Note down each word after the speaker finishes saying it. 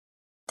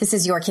This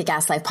is Your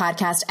Kick-Ass Life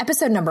podcast,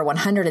 episode number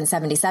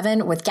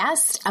 177 with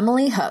guest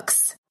Emily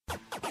Hooks.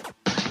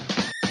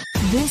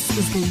 This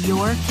is the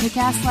Your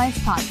Kick-Ass Life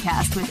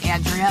podcast with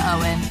Andrea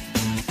Owen,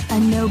 a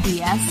no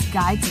BS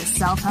guide to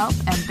self-help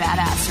and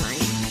badassery.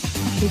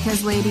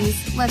 Because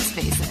ladies, let's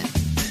face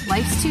it,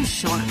 life's too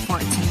short for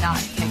it to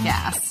not kick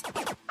ass.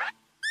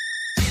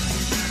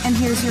 And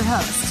here's your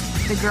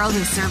host, the girl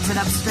who serves it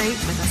up straight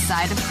with a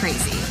side of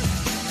crazy,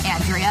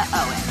 Andrea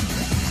Owen.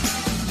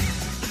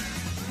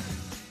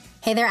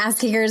 Hey there, ass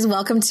kickers.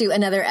 Welcome to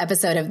another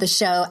episode of the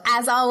show.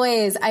 As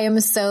always, I am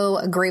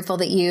so grateful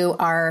that you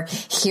are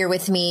here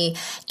with me.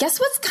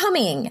 Guess what's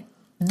coming?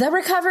 The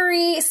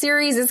recovery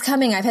series is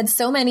coming. I've had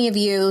so many of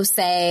you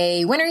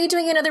say, when are you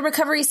doing another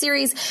recovery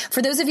series?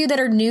 For those of you that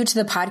are new to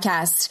the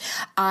podcast,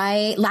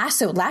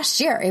 last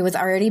year, it was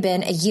already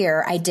been a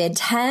year, I did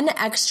 10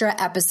 extra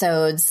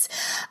episodes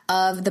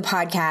of the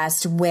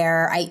podcast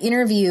where I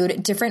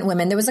interviewed different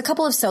women. There was a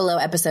couple of solo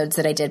episodes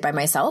that I did by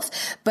myself,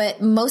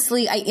 but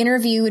mostly I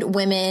interviewed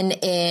women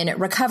in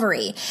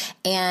recovery,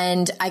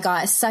 and I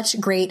got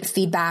such great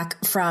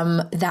feedback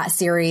from that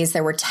series.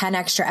 There were 10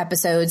 extra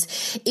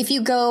episodes. If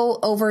you go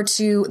over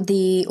to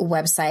the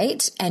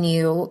website and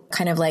you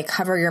kind of like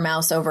hover your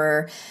mouse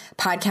over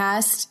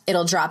podcast,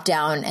 it'll drop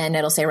down and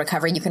it'll say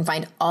recovery. You can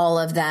find all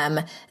of them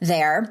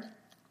there.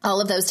 All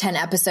of those 10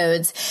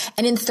 episodes.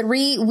 And in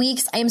 3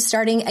 weeks, I am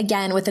starting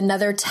again with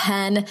another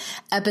 10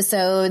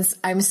 episodes.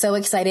 I'm so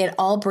excited.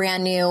 All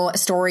brand new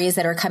stories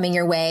that are coming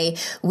your way.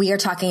 We are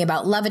talking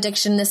about love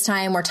addiction this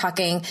time. We're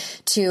talking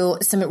to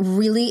some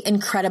really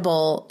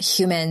incredible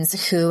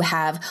humans who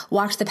have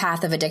walked the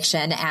path of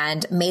addiction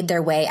and made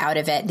their way out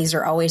of it. These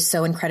are always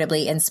so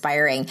incredibly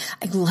inspiring.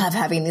 I love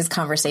having these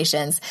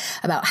conversations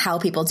about how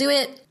people do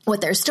it, what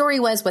their story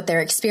was, what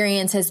their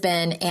experience has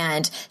been.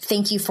 And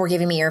thank you for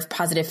giving me your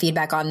positive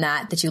feedback on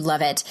that you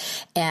love it.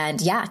 And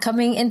yeah,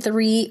 coming in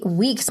 3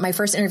 weeks, my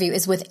first interview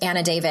is with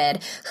Anna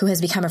David, who has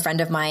become a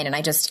friend of mine, and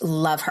I just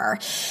love her.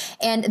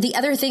 And the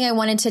other thing I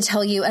wanted to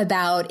tell you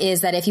about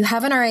is that if you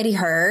haven't already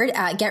heard,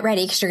 get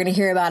ready because you're going to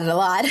hear about it a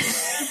lot.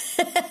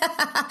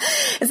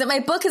 Is that my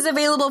book is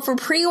available for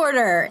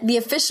pre-order. The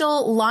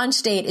official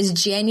launch date is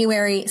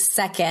January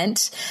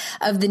 2nd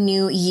of the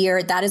new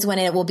year. That is when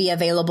it will be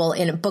available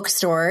in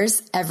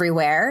bookstores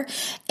everywhere.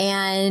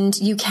 And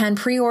you can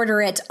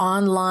pre-order it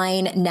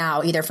online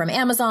now, either from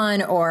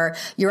Amazon or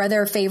your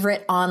other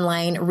favorite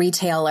online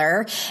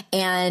retailer.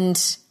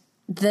 And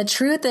the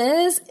truth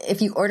is,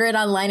 if you order it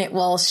online, it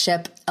will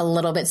ship a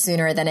little bit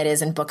sooner than it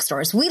is in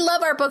bookstores. We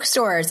love our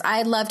bookstores.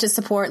 I love to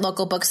support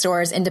local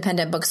bookstores,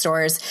 independent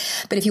bookstores.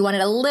 But if you want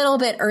it a little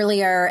bit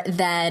earlier,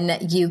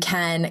 then you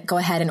can go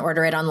ahead and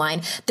order it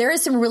online. There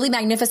is some really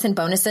magnificent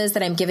bonuses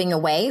that I'm giving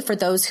away for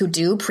those who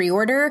do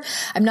pre-order.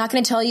 I'm not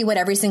going to tell you what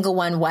every single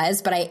one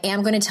was, but I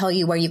am going to tell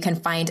you where you can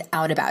find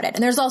out about it.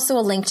 And there's also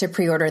a link to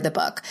pre-order the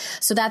book.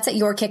 So that's at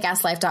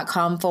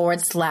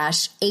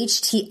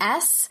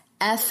yourkickasslife.com/HTS.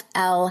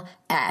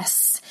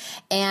 FLS.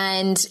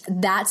 And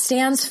that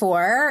stands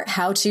for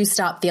How to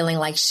Stop Feeling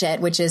Like Shit,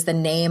 which is the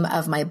name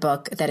of my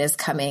book that is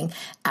coming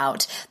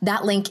out.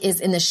 That link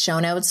is in the show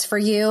notes for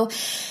you.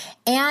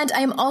 And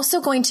I'm also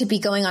going to be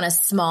going on a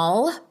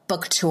small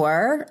book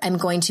tour. I'm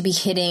going to be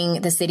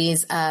hitting the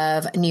cities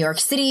of New York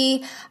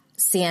City,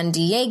 San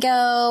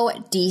Diego,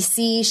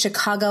 DC,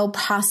 Chicago,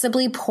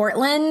 possibly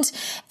Portland.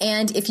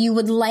 And if you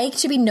would like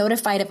to be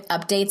notified of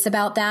updates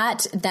about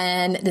that,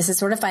 then this is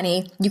sort of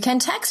funny. You can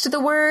text the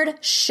word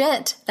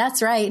shit.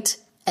 That's right.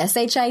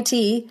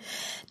 SHIT.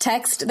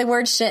 Text the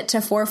word shit to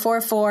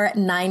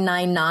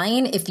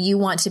 444-999 if you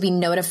want to be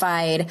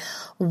notified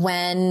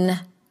when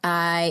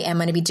I am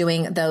going to be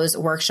doing those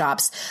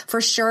workshops.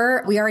 For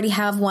sure, we already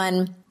have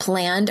one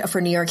planned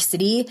for New York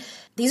City.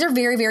 These are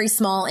very, very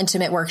small,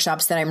 intimate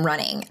workshops that I'm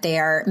running. They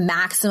are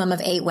maximum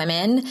of 8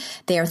 women.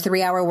 They are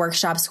 3-hour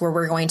workshops where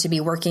we're going to be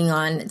working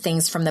on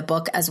things from the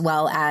book as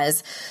well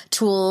as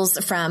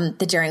tools from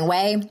The Daring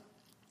Way.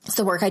 It's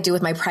the work I do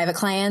with my private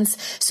clients.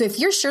 So if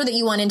you're sure that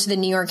you want into the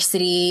New York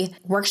City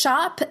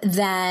workshop,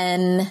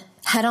 then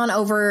head on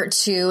over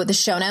to the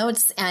show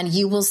notes and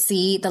you will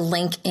see the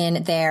link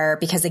in there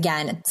because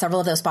again,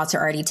 several of those spots are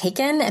already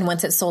taken. And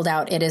once it's sold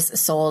out, it is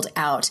sold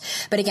out.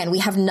 But again, we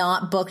have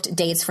not booked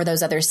dates for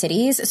those other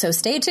cities. So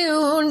stay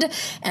tuned.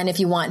 And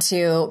if you want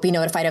to be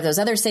notified of those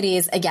other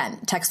cities, again,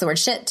 text the word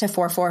shit to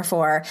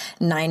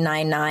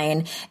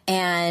 444-999.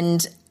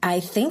 And I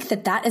think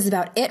that is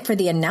about it for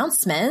the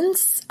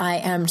announcements. I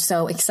am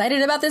so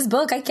excited about this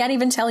book. I can't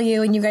even tell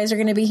you, and you guys are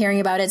going to be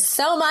hearing about it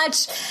so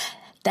much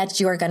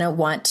that you are going to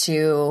want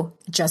to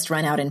just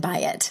run out and buy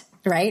it.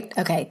 Right?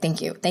 Okay.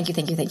 Thank you. Thank you.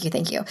 Thank you. Thank you.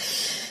 Thank you.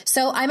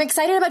 So I'm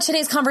excited about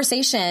today's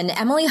conversation.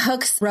 Emily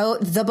Hooks wrote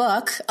the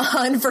book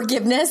on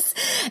forgiveness,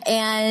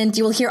 and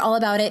you will hear all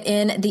about it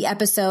in the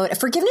episode.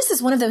 Forgiveness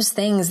is one of those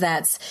things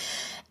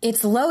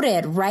it's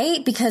loaded,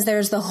 right? Because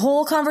there's the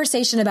whole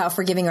conversation about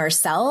forgiving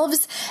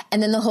ourselves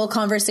and then the whole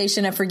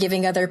conversation of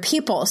forgiving other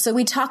people. So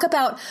we talk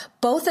about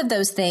both of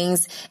those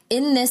things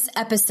in this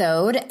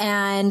episode.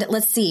 And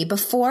let's see,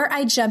 before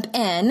I jump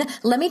in,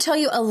 let me tell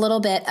you a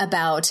little bit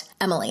about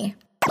Emily.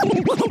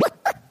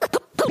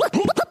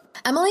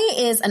 Emily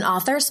is an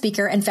author,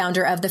 speaker, and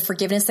founder of the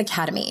Forgiveness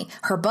Academy.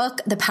 Her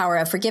book, The Power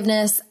of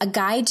Forgiveness, A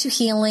Guide to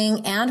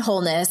Healing and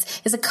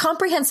Wholeness, is a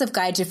comprehensive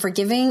guide to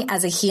forgiving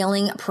as a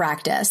healing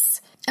practice.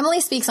 Emily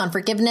speaks on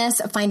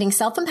forgiveness, finding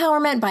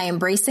self-empowerment by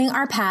embracing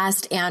our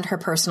past, and her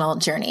personal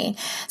journey.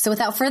 So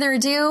without further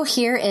ado,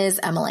 here is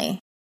Emily.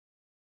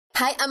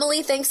 Hi,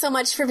 Emily. Thanks so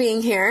much for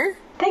being here.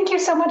 Thank you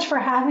so much for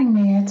having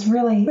me.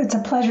 It's a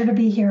pleasure to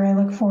be here. I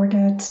look forward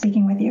to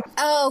speaking with you.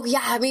 Oh,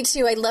 yeah, me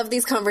too. I love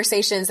these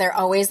conversations. They're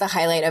always the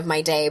highlight of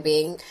my day,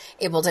 being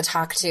able to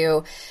talk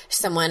to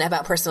someone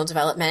about personal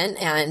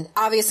development, and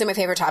obviously my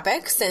favorite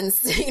topic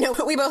since,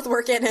 we both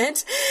work in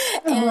it.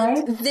 And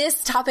right.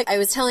 This topic, I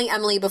was telling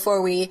Emily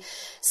before we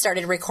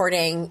started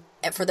recording,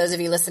 for those of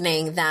you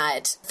listening,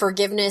 that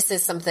forgiveness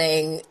is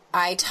something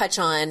I touch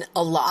on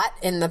a lot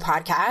in the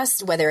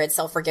podcast, whether it's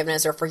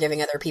self-forgiveness or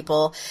forgiving other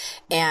people.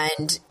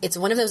 And it's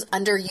one of those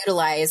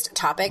underutilized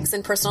topics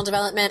in personal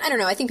development. I don't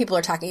know. I think people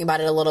are talking about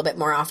it a little bit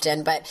more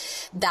often, but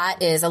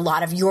that is a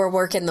lot of your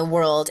work in the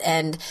world.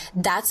 And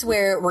that's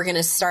where we're going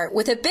to start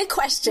with a big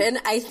question.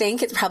 I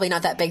think it's probably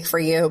not that big for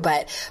you,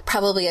 but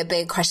probably a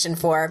big question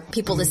for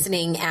people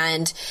listening.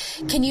 And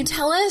can you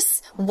tell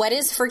us, what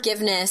is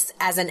forgiveness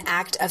as an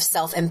act of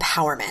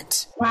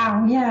self-empowerment?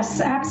 Wow. Yes,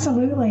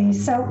 absolutely.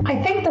 So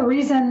I think the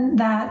reason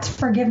that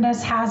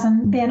forgiveness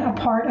hasn't been a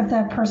part of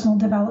the personal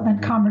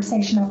development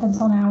conversation up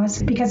until now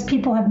is because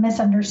people have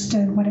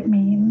misunderstood what it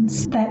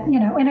means. That,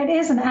 and it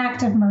is an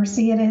act of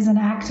mercy. It is an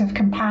act of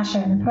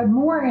compassion. But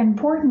more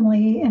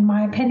importantly, in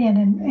my opinion,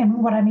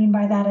 and what I mean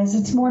by that is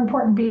it's more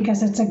important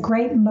because it's a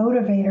great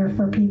motivator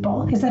for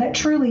people, is that it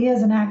truly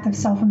is an act of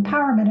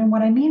self-empowerment. And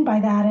what I mean by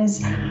that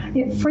is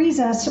it frees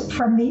us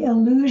from the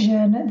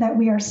illusion that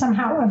we are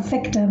somehow a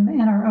victim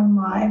in our own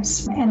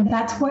lives. And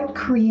that's what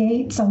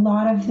creates a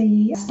lot of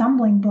the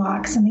stumbling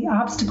blocks and the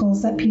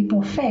obstacles that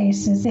people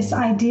face, is this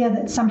idea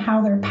that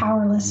somehow they're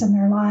powerless in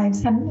their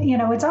lives. And,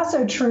 it's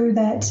also true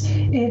that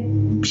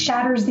it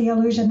shatters the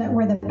illusion that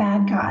we're the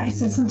bad guy.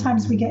 So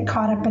sometimes we get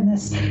caught up in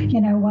this,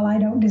 well, I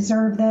don't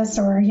deserve this,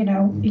 or,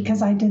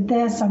 because I did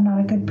this, I'm not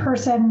a good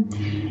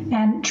person.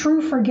 And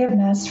true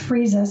forgiveness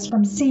frees us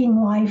from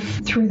seeing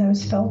life through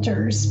those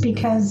filters,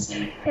 because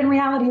in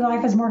reality,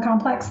 life is more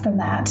complex than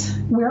that.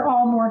 We're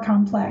all more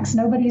complex.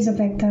 Nobody's a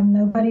victim.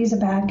 Nobody's a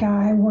bad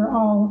guy. We're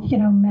all,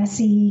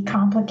 messy,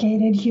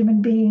 complicated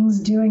human beings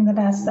doing the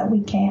best that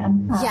we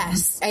can.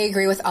 Yes, I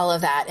agree with all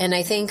of that. And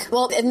I think,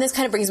 and this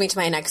kind of brings me to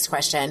my next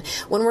question.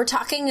 When we're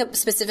talking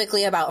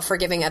specifically about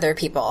forgiving other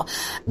people,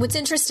 what's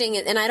interesting,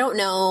 and I don't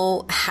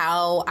know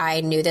how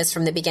I knew this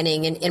from the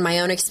beginning, in my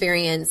own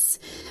experience,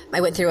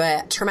 I went through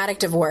a traumatic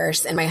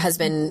divorce and my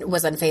husband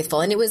was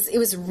unfaithful, and it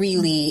was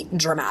really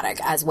dramatic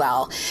as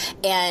well.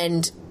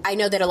 And I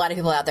know that a lot of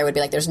people out there would be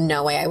like, there's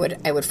no way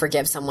I would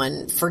forgive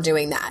someone for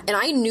doing that. And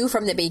I knew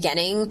from the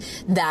beginning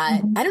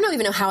that, I don't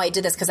even know how I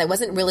did this, because I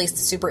wasn't really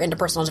super into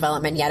personal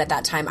development yet at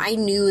that time. I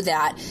knew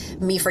that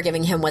me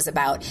forgiving him was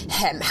about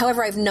him.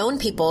 However, I've known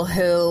people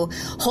who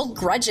hold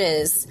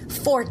grudges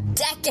for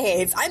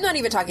decades. I'm not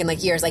even talking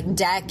like years, like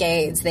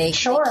decades. They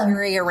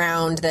carry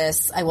around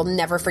this, I will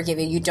never forgive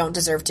you. You don't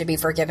deserve to be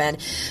forgiven.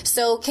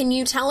 So can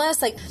you tell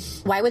us,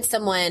 why would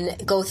someone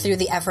go through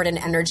the effort and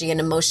energy and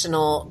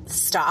emotional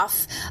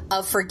stuff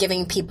of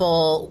forgiving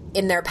people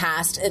in their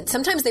past? And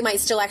sometimes they might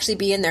still actually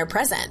be in their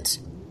present.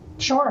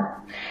 Sure.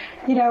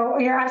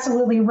 You're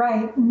absolutely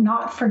right.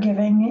 Not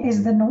forgiving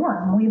is the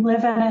norm. We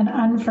live in an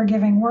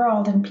unforgiving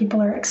world, and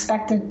people are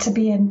expected to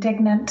be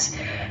indignant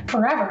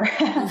forever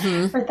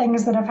for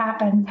things that have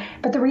happened.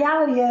 But the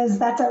reality is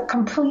that's a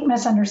complete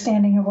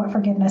misunderstanding of what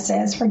forgiveness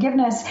is.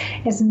 Forgiveness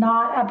is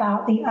not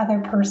about the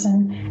other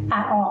person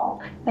at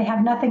all. They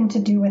have nothing to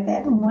do with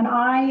it. When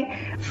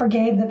I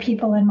forgave the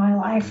people in my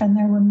life, and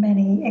there were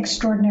many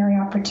extraordinary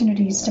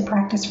opportunities to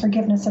practice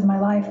forgiveness in my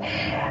life,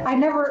 I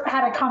never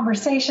had a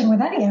conversation with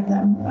any of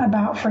them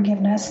about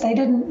forgiveness. They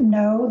didn't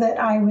know that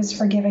I was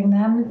forgiving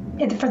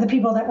them. For the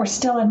people that were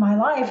still in my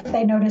life,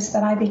 they noticed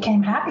that I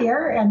became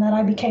happier and that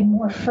I became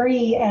more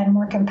free and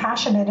more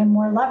compassionate and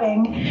more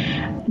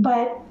loving.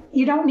 But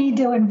you don't need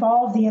to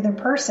involve the other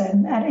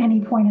person at any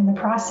point in the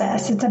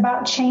process. It's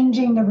about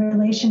changing the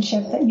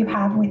relationship that you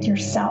have with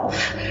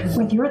yourself,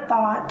 with your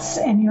thoughts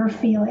and your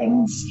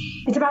feelings.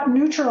 It's about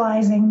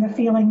neutralizing the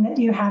feeling that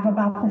you have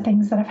about the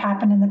things that have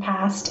happened in the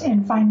past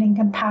and finding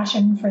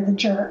compassion for the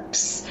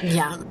jerks.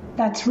 Yeah.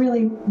 That's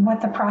really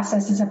what the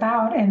process is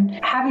about. And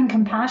having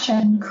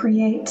compassion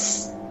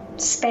creates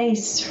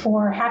space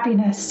for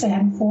happiness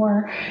and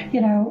for,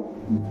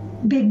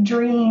 big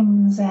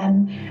dreams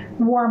and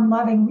warm,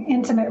 loving,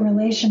 intimate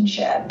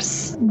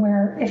relationships,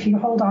 where if you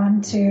hold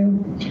on to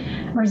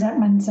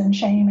resentments and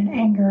shame and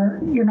anger,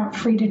 you're not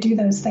free to do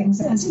those things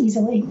as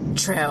easily.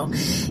 True.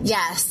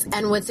 Yes.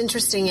 And what's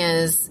interesting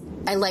is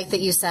I like that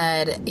you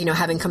said,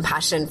 having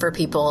compassion for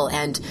people.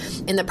 And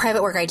in the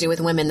private work I do with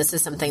women, this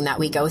is something that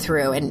we go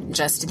through, and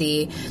just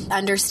the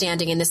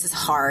understanding, and this is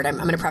hard. I'm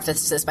going to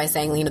preface this by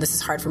saying, this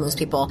is hard for most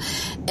people,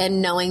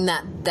 and knowing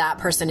that that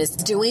person is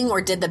doing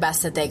or did the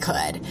best that they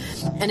could.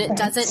 And it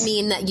doesn't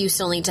mean that you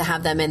still need to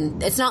have them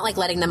in. It's not like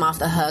letting them off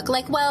the hook.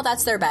 Like, well,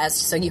 that's their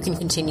best, so you can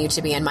continue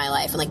to be in my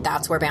life. And like,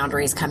 that's where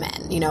boundaries come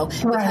in,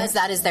 because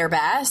that is their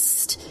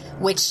best,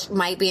 which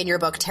might be in your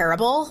book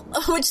terrible,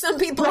 which some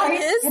people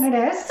is. And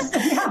it is.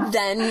 Yeah.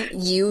 Then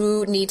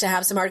you need to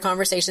have some hard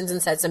conversations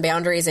and set some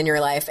boundaries in your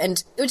life.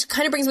 And which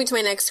kind of brings me to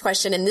my next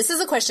question. And this is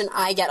a question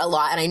I get a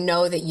lot, and I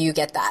know that you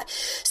get that.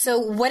 So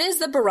what is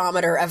the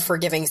barometer of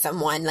forgiving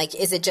someone? Like,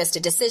 is it just a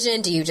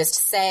decision? Do you just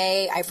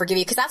say, I forgive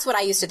you? Because that's what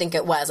I used to think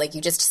it was. Like,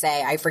 you just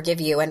say, I forgive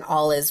you, and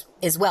all is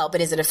well.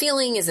 But is it a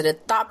feeling? Is it a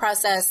thought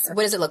process?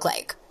 What does it look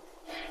like?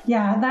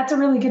 Yeah, that's a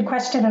really good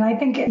question. And I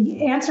think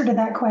the answer to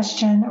that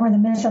question, or the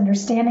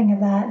misunderstanding of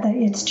that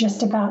it's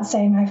just about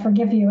saying, I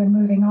forgive you and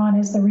moving on,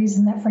 is the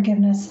reason that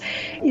forgiveness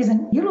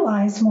isn't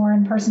utilized more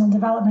in personal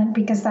development,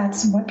 because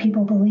that's what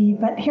people believe.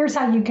 But here's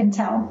how you can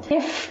tell.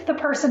 If the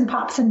person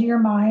pops into your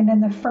mind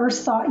and the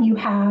first thought you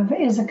have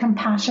is a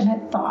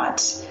compassionate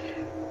thought,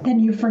 then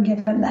you've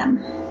forgiven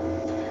them.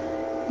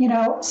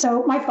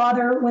 So my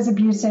father was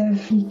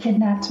abusive. He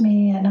kidnapped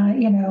me and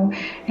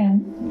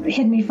and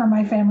hid me from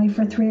my family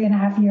for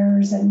 3.5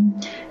 years.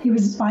 And he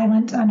was a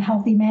violent,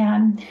 unhealthy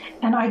man.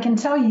 And I can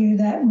tell you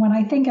that when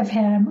I think of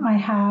him, I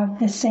have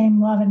the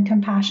same love and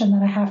compassion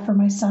that I have for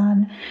my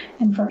son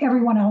and for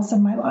everyone else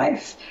in my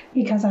life,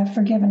 because I've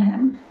forgiven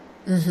him.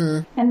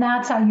 Mm-hmm. And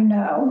that's how you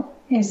know.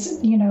 Is,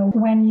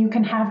 when you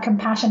can have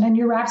compassion. And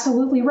you're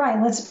absolutely right.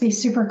 Let's be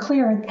super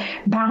clear.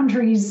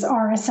 Boundaries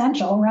are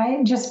essential,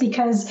 right? Just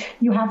because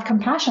you have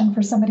compassion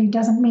for somebody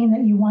doesn't mean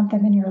that you want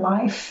them in your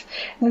life.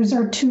 Those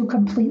are two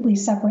completely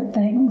separate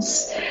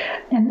things.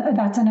 And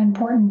that's an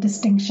important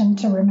distinction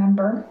to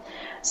remember.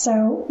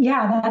 So,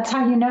 yeah, that's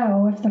how you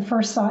know if the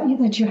first thought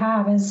that you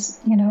have is,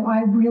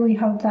 I really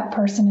hope that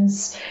person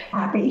is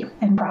happy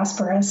and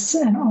prosperous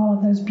and all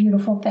of those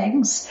beautiful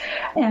things.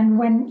 And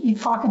when you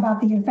talk about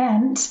the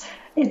event,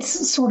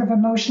 it's sort of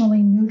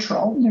emotionally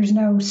neutral. There's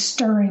no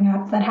stirring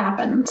up that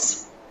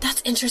happens.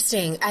 That's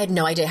interesting. I had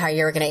no idea how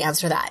you were going to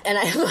answer that. And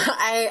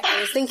I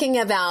was thinking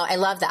about, I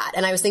love that.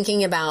 And I was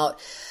thinking about,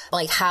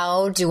 like,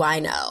 how do I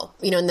know?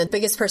 And the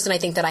biggest person I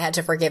think that I had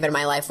to forgive in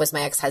my life was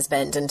my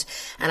ex-husband. And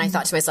I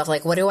thought to myself,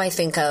 like, what do I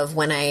think of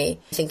when I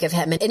think of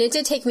him? And it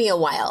did take me a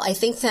while. I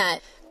think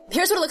that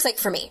here's what it looks like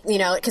for me,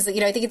 because,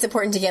 I think it's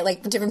important to get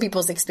like different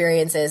people's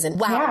experiences. And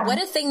wow, what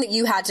a thing that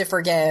you had to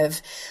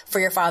forgive for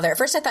your father. At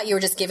first I thought you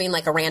were just giving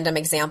like a random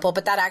example,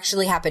 but that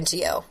actually happened to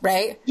you,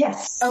 right?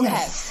 Yes. Okay.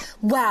 Yes.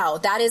 Wow.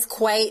 That is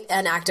quite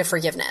an act of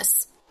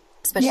forgiveness,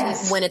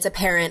 especially when it's a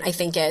parent. I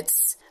think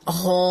it's a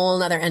whole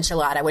nother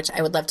enchilada, which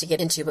I would love to get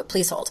into, but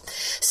please hold.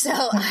 So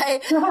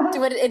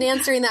in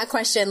answering that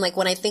question, like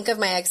when I think of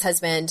my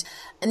ex-husband,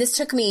 and this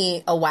took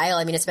me a while,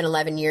 it's been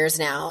 11 years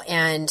now,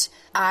 and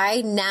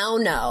I now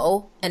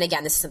know, and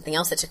again, this is something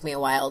else that took me a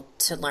while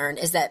to learn,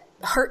 is that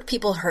hurt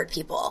people,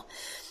 right.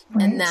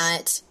 And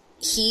that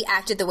he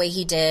acted the way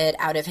he did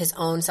out of his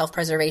own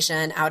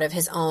self-preservation, out of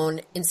his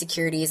own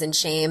insecurities and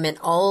shame and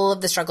all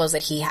of the struggles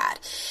that he had.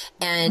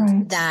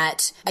 And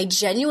that I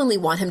genuinely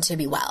want him to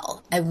be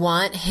well. I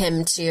want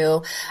him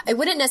to, I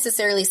wouldn't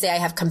necessarily say I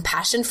have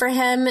compassion for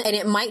him, and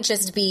it might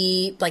just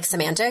be like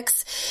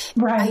semantics.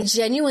 Right. I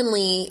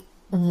genuinely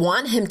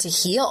want him to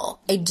heal.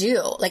 I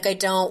do. Like, I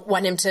don't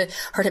want him to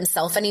hurt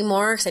himself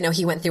anymore, because I know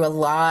he went through a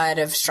lot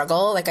of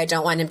struggle. Like, I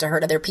don't want him to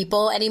hurt other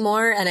people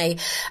anymore. And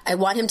I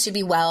want him to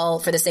be well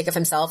for the sake of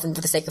himself and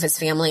for the sake of his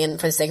family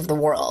and for the sake of the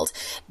world.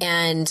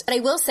 And I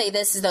will say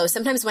this, though,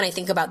 sometimes when I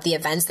think about the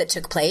events that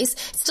took place,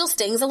 it still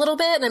stings a little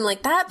bit. And I'm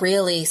like, that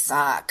really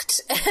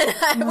sucked. And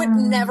I would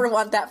never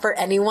want that for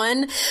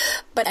anyone.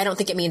 But I don't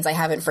think it means I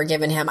haven't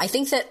forgiven him. I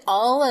think that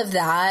all of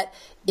that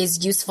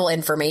is useful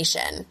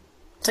information.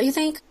 Don't you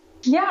think?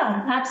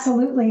 Yeah,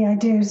 absolutely. I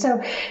do.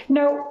 So,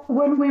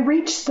 when we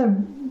reach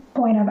the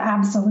point of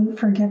absolute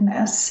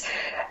forgiveness,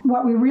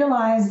 what we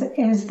realize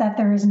is that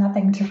there is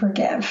nothing to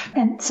forgive.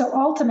 And so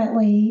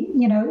ultimately,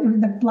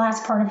 the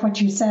last part of what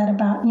you said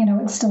about,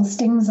 it still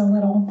stings a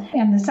little.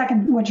 And the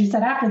second, what you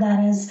said after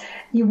that is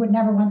you would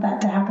never want that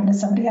to happen to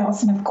somebody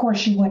else. And of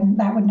course you wouldn't.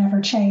 That would never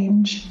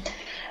change.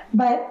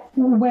 But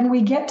when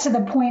we get to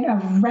the point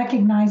of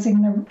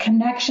recognizing the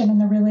connection and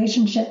the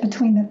relationship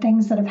between the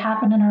things that have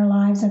happened in our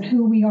lives and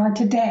who we are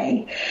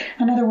today,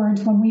 in other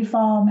words, when we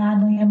fall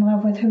madly in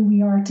love with who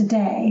we are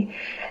today,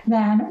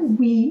 then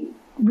we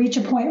reach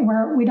a point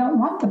where we don't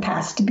want the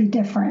past to be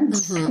different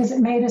because it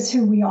made us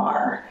who we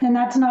are. And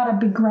that's not a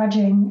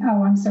begrudging,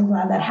 oh, I'm so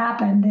glad that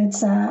happened.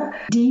 It's a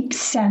deep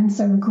sense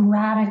of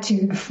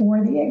gratitude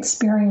for the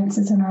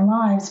experiences in our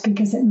lives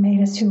because it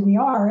made us who we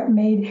are. It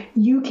made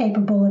you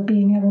capable of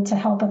being able to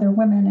help other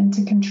women and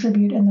to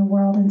contribute in the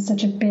world in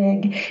such a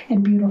big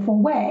and beautiful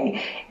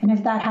way. And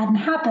if that hadn't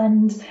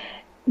happened,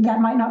 that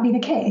might not be the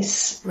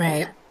case.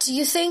 Right. Do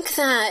you think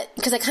that,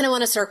 because I kind of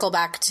want to circle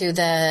back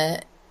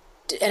to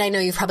and I know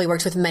you've probably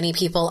worked with many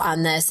people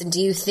on this, and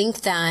do you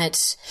think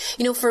that,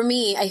 for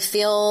me,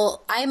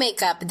 I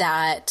make up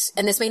that,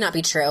 and this may not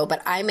be true,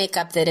 but I make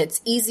up that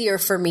it's easier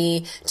for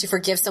me to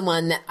forgive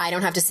someone that I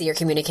don't have to see or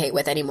communicate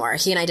with anymore.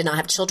 He and I did not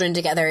have children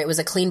together. It was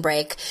a clean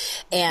break.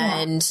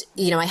 And,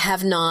 I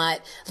have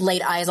not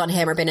laid eyes on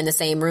him or been in the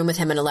same room with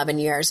him in 11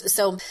 years.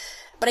 So,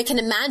 but I can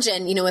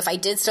imagine, if I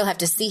did still have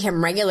to see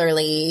him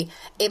regularly,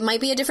 it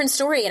might be a different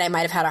story, and I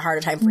might have had a harder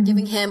time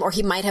forgiving him, or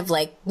he might have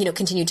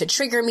continued to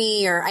trigger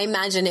me, or I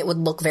imagine it would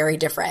look very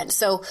different.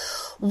 So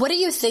what do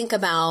you think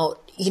about,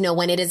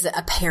 when it is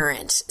a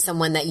parent,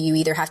 someone that you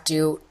either have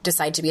to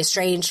decide to be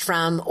estranged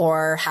from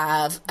or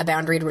have a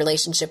boundaried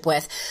relationship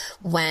with,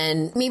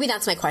 when, maybe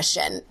that's my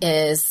question,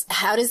 is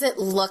how does it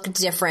look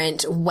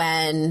different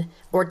when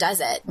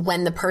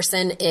the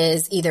person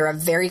is either a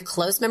very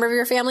close member of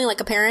your family,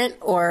 like a parent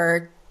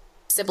or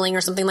sibling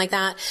or something like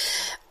that,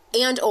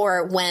 and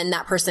or when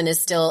that person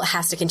has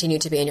to continue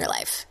to be in your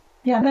life?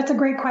 Yeah, that's a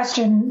great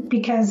question,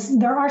 because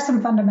there are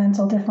some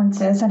fundamental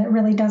differences, and it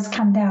really does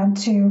come down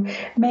to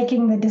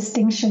making the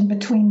distinction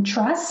between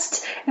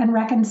trust and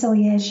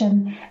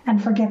reconciliation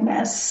and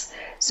forgiveness.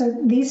 So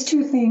these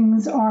two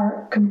things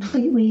are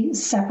completely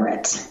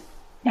separate.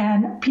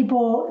 And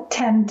people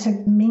tend to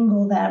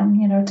mingle them,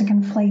 to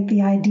conflate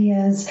the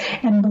ideas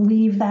and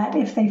believe that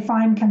if they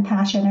find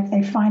compassion, if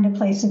they find a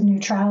place of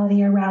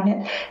neutrality around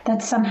it,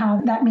 that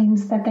somehow that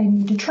means that they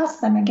need to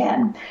trust them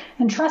again.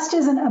 And trust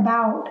isn't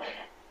about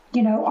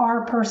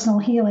our personal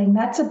healing.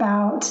 That's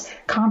about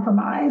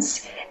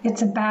compromise.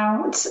 It's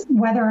about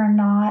whether or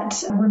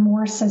not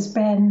remorse has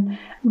been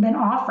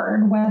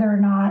offered, whether or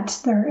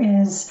not there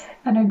is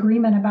an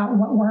agreement about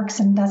what works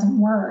and doesn't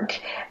work.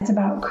 It's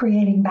about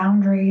creating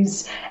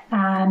boundaries.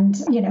 And,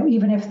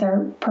 even if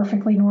they're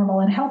perfectly normal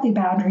and healthy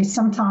boundaries,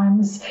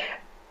 sometimes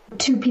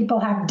two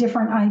people have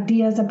different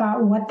ideas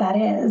about what that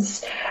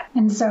is.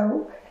 And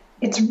so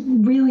it's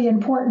really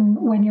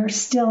important when you're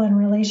still in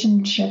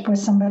relationship with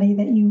somebody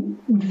that you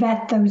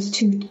vet those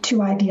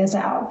two ideas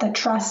out, that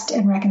trust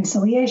and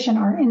reconciliation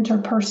are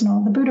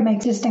interpersonal. The Buddha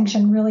makes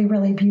distinction really,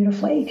 really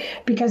beautifully,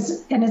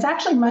 and it's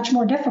actually much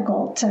more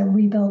difficult to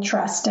rebuild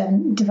trust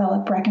and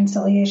develop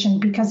reconciliation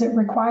because it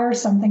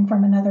requires something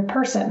from another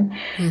person.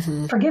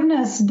 Mm-hmm.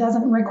 Forgiveness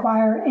doesn't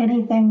require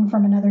anything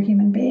from another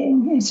human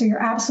being. So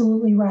you're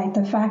absolutely right.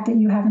 The fact that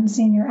you haven't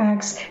seen your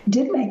ex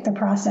did make the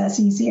process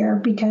easier,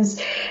 because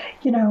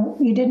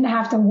you didn't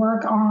have to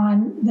work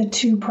on the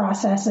two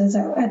processes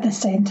at the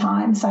same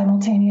time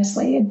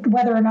simultaneously.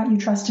 Whether or not you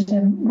trusted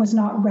him was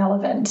not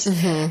relevant.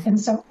 Mm-hmm. And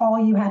so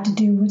all you had to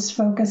do was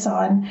focus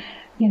on,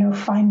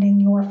 finding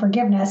your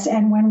forgiveness.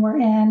 And when we're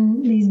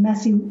in these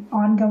messy,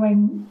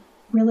 ongoing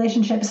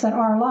relationships that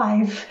are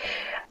life,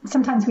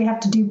 sometimes we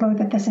have to do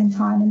both at the same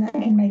time, and that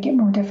can make it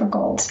more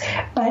difficult.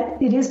 But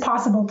it is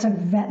possible to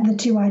vet the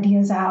two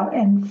ideas out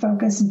and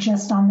focus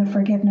just on the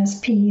forgiveness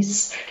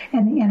piece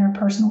and the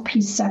interpersonal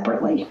piece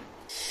separately.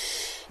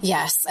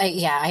 Yes.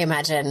 I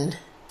imagine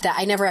that.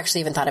 I never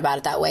actually even thought about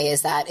it that way,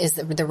 is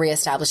the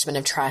reestablishment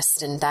of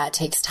trust, and that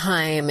takes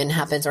time and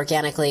happens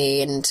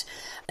organically. And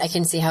I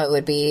can see how it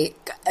would be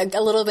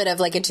a little bit of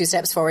like a 2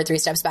 steps forward, 3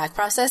 steps back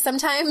process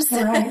sometimes.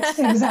 Right,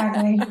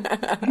 exactly.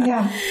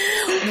 Yeah.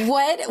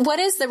 What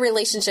is the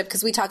relationship?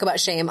 Because we talk about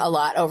shame a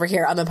lot over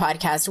here on the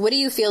podcast. What do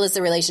you feel is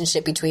the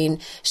relationship between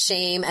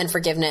shame and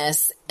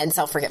forgiveness and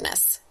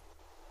self-forgiveness?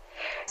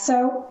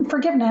 So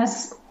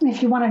forgiveness,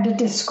 if you wanted to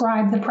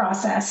describe the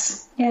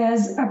process,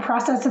 is a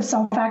process of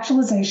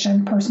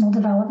self-actualization, personal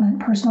development,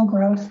 personal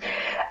growth.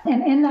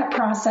 And in that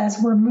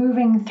process, we're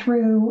moving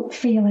through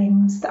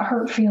feelings, the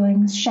hurt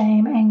feelings,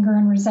 shame, anger,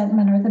 and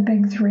resentment are the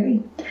big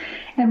three.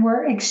 And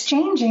we're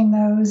exchanging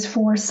those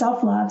for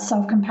self-love,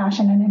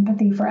 self-compassion, and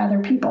empathy for other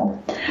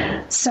people.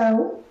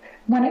 So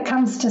when it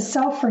comes to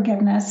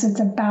self-forgiveness, it's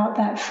about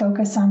that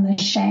focus on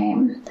the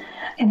shame.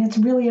 And it's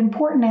really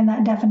important in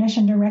that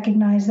definition to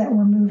recognize that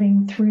we're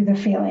moving through the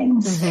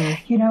feelings.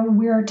 Mm-hmm.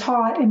 We're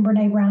taught, and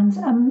Brene Brown's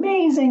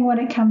amazing when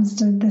it comes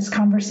to this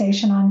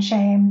conversation on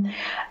shame.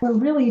 We're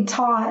really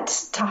taught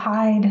to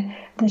hide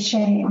the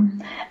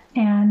shame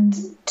and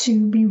to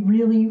be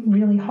really,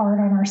 really hard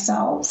on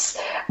ourselves,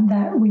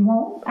 that we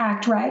won't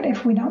act right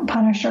if we don't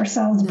punish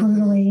ourselves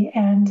brutally,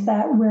 and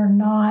that we're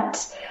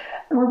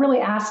really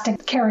asked to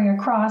carry a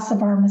cross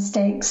of our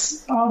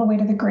mistakes all the way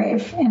to the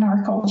grave in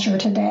our culture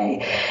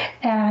today.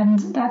 And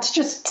that's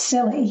just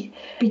silly,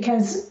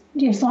 because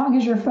as long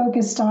as you're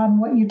focused on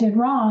what you did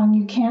wrong,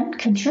 you can't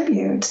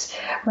contribute,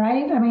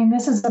 right? I mean,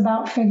 this is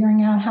about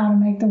figuring out how to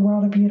make the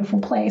world a beautiful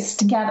place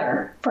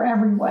together for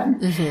everyone.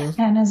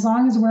 Mm-hmm. And as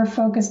long as we're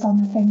focused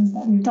on the things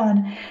that we've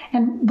done,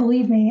 and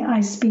believe me, I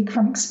speak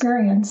from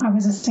experience. I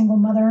was a single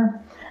mother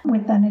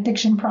with an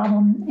addiction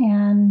problem,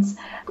 and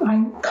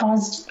I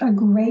caused a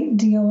great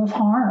deal of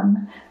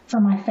harm for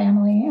my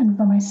family and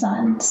for my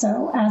son.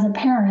 So as a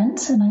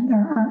parent, and there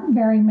aren't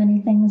very many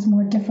things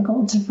more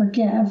difficult to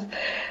forgive,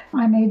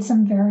 I made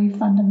some very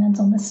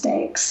fundamental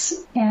mistakes.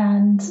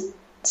 And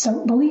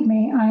so believe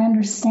me, I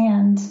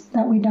understand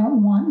that we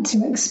don't want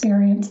to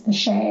experience the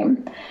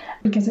shame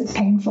because it's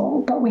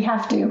painful, but we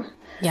have to.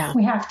 Yeah.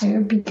 We have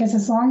to, because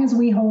as long as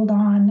we hold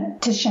on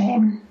to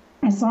shame,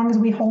 as long as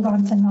we hold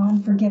on to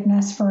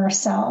non-forgiveness for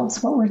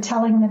ourselves, what we're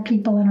telling the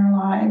people in our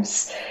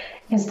lives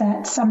is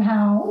that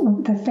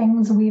somehow the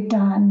things we've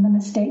done, the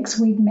mistakes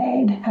we've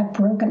made, have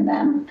broken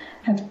them,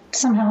 have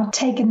somehow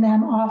taken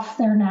them off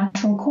their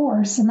natural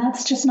course. And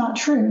that's just not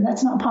true.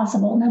 That's not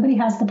possible. Nobody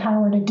has the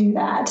power to do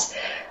that.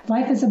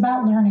 Life is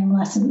about learning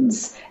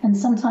lessons. And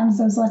sometimes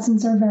those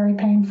lessons are very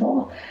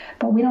painful,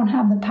 but we don't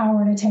have the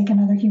power to take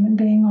another human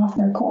being off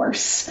their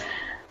course.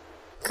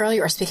 Girl,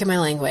 you are speaking my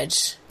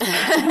language.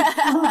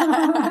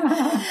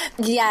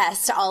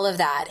 Yes, to all of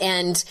that.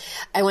 And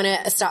I want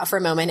to stop for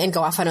a moment and go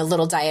off on a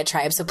little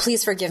diatribe. So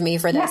please forgive me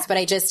for this, but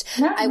I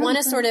want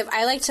to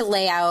I like to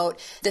lay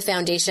out the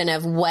foundation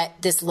of what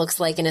this looks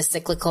like in a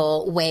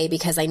cyclical way,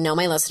 because I know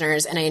my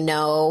listeners and I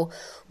know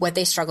what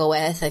they struggle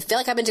with. I feel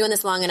like I've been doing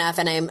this long enough,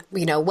 and I'm,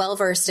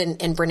 well-versed in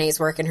Brené's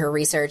work and her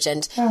research.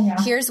 And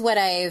here's what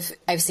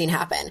I've seen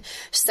happen.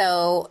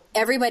 So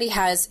everybody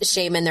has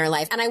shame in their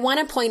life. And I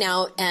want to point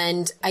out,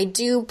 and I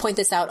do point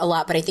this out a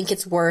lot, but I think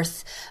it's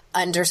worth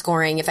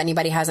underscoring if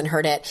anybody hasn't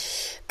heard it.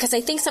 Because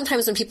I think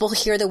sometimes when people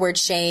hear the word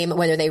shame,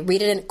 whether they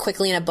read it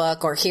quickly in a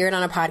book or hear it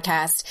on a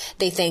podcast,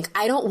 they think,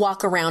 I don't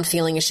walk around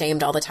feeling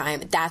ashamed all the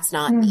time. That's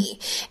not me.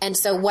 And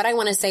so what I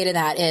want to say to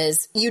that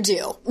is, you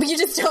do. You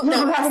just don't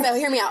know. So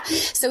hear me out.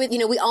 So,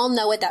 we all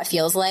know what that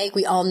feels like.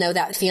 We all know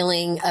that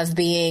feeling of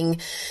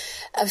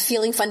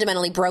feeling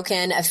fundamentally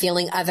broken, of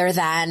feeling other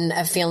than,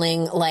 of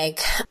feeling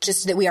like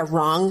just that we are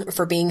wrong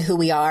for being who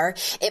we are.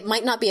 It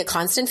might not be a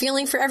constant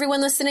feeling for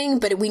everyone listening,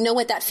 but we know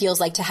what that feels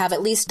like to have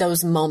at least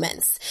those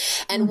moments.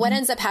 And what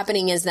ends up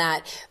happening is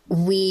that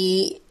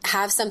we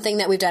have something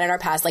that we've done in our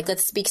past. Like,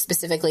 let's speak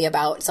specifically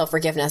about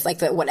self-forgiveness,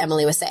 like what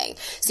Emily was saying.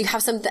 So you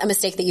have a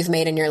mistake that you've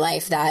made in your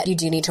life that you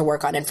do need to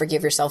work on and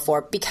forgive yourself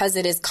for, because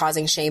it is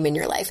causing shame in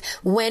your life.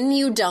 When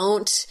you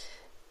don't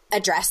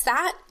address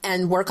that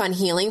and work on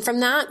healing from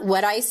that,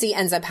 what I see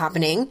ends up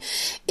happening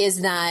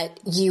is that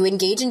you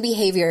engage in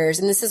behaviors.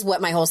 And this is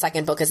what my whole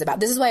second book is about.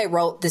 This is why I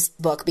wrote this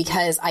book,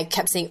 because I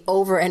kept seeing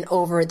over and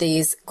over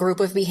these group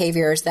of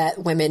behaviors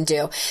that women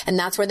do. And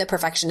that's where the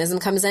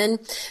perfectionism comes in.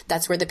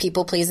 That's where the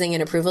people pleasing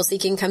and approval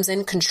seeking comes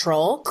in.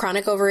 Control,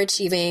 chronic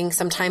overachieving,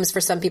 sometimes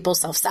for some people,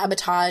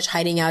 self-sabotage,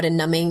 hiding out and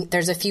numbing.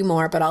 There's a few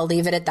more, but I'll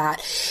leave it at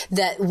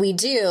that we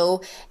do,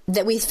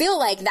 that we feel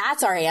like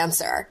that's our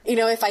answer.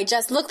 If I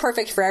just look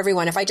perfect for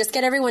everyone, if I just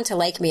get everyone to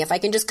like me, if I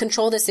can just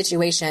control the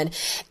situation,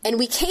 and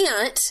we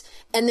can't,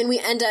 and then we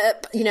end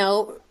up,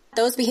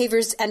 those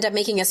behaviors end up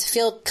making us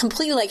feel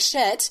completely like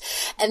shit.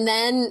 And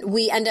then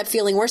we end up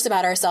feeling worse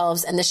about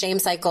ourselves, and the shame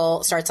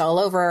cycle starts all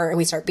over, and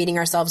we start beating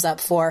ourselves up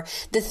for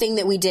the thing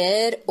that we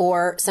did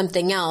or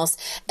something else.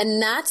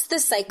 And that's the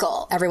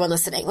cycle, everyone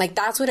listening. Like,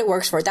 that's what it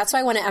works for. That's why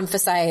I want to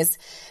emphasize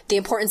the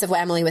importance of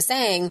what Emily was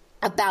saying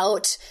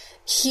about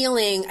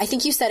healing. I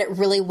think you said it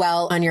really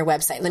well on your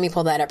website. Let me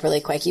pull that up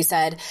really quick. You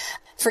said,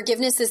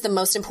 forgiveness is the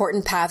most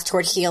important path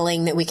toward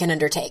healing that we can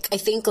undertake. I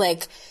think,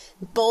 like,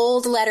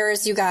 bold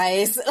letters, you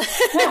guys,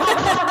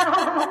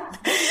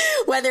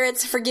 whether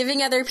it's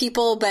forgiving other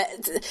people, but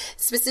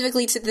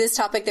specifically to this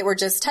topic that we're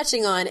just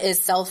touching on is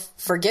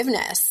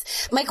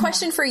self-forgiveness. My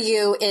question for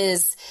you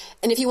is,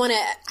 and if you want to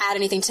add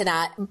anything to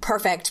that,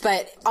 perfect.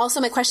 But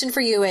also my question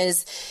for you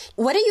is,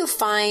 what do you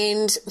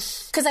find?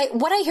 Because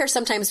what I hear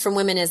sometimes from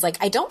women is like,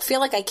 I don't feel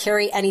like I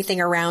carry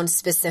anything around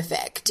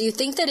specific. Do you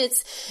think that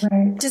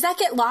does that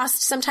get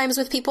lost sometimes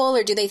with people?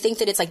 Or do they think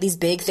that it's like these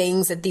big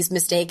things, that these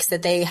mistakes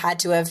that they had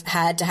to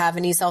have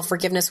any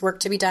self-forgiveness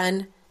work to be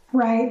done?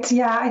 Right.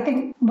 Yeah. I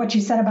think what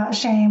you said about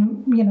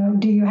shame,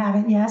 do you have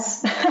it?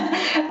 Yes.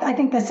 I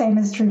think the same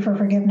is true for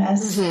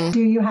forgiveness. Mm-hmm.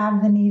 Do you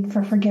have the need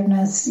for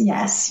forgiveness?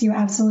 Yes, you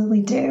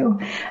absolutely do.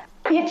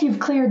 If you've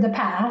cleared the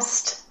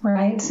past,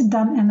 right,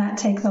 and that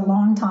takes a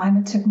long time.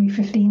 It took me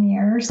 15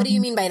 years. What do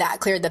you mean by that?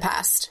 Cleared the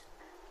past?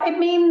 It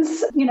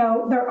means,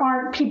 there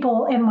aren't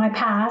people in my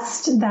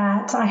past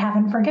that I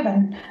haven't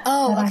forgiven.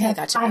 Oh, okay,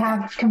 gotcha. I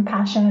have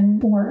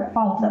compassion for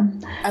all of them.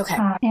 Okay.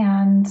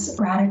 And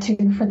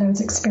gratitude for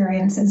those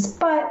experiences.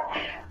 But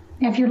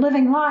if you're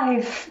living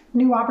life,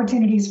 new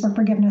opportunities for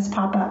forgiveness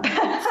pop up.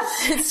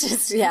 It's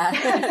just,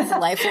 it's a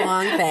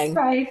lifelong thing.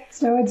 Right.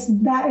 So it's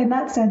that, in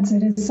that sense,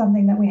 it is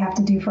something that we have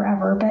to do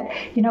forever. But,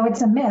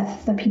 it's a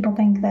myth that people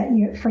think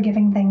that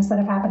forgiving things that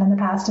have happened in the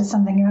past is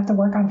something you have to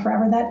work on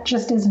forever. That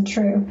just isn't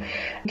true.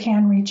 You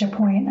can reach a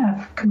point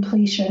of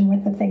completion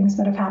with the things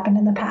that have happened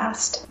in the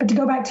past. But to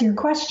go back to your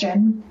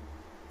question,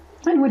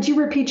 and would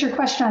you repeat your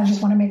question? I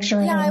just want to make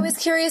sure. Yeah, I was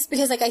curious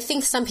because, I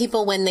think some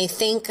people, when they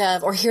think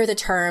of or hear the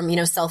term,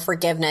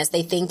 self-forgiveness,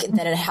 they think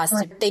that it has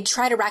to, they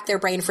try to rack their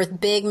brain for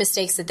big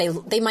mistakes that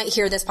they might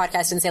hear this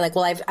podcast and say like,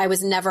 well, I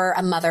was never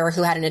a mother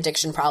who had an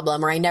addiction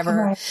problem, or I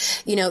never,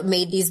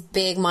 made these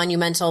big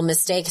monumental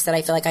mistakes that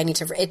I feel like I need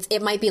to,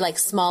 it might be like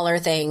smaller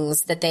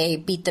things that they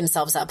beat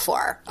themselves up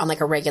for on like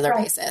a regular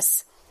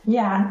basis.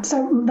 Yeah.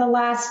 So the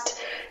last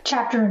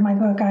chapter in my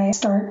book, I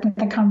start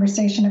with a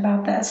conversation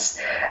about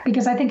this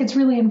because I think it's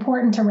really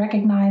important to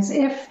recognize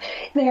if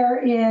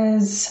there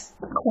is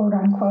quote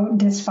unquote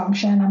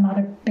dysfunction. I'm not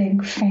a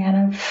big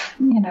fan of,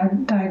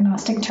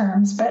 diagnostic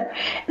terms, but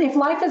if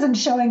life isn't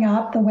showing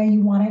up the way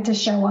you want it to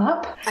show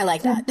up. I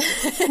like that.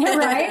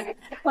 Right?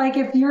 Like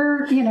if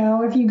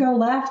if you go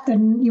left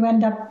and you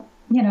end up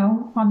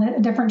on a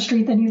different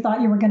street than you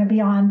thought you were going to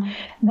be on,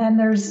 then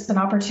there's an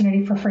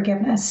opportunity for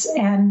forgiveness.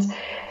 And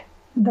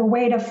the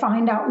way to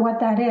find out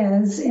what that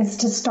is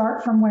to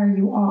start from where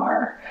you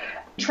are.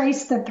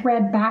 Trace the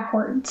thread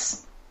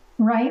backwards,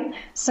 right?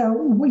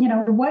 So,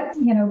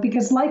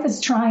 because life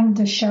is trying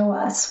to show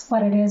us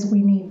what it is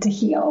we need to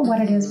heal,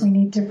 what it is we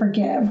need to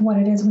forgive, what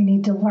it is we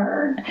need to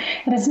learn.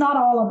 And it's not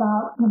all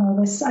about,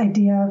 this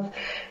idea of,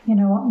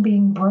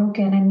 being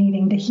broken and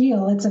needing to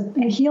heal.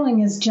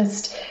 Healing is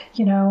just,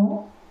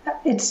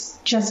 it's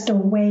just a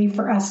way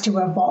for us to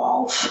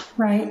evolve,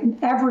 right?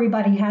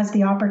 Everybody has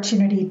the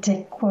opportunity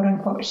to quote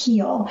unquote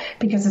heal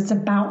because it's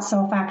about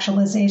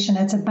self-actualization.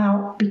 It's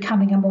about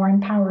becoming a more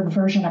empowered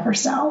version of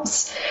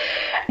ourselves.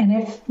 And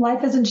if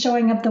life isn't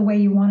showing up the way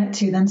you want it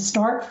to, then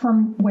start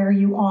from where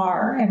you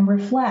are and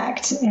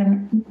reflect.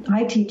 And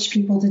I teach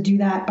people to do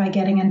that by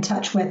getting in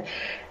touch with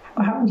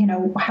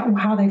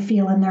how they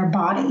feel in their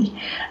body.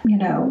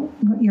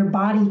 Your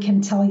body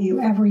can tell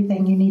you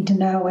everything you need to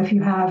know if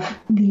you have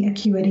the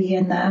acuity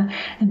and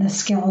the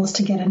skills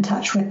to get in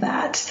touch with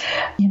that.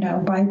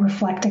 By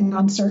reflecting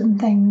on certain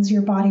things,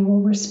 your body will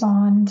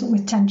respond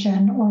with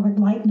tension or with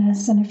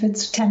lightness. And if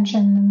it's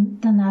tension,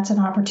 then that's an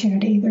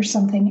opportunity. There's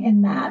something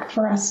in that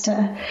for us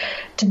to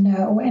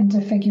know and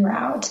to figure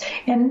out.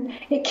 And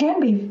it can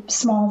be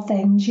small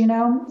things,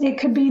 It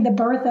could be the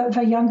birth of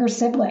a younger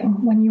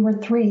sibling when you were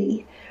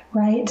 3.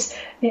 Right?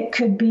 It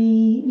could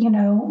be,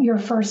 your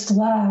first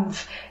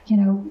love,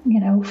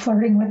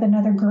 flirting with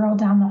another girl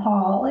down the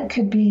hall. It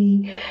could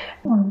be,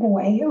 or a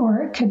boy,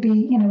 or it could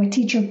be, a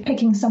teacher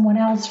picking someone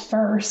else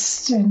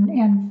first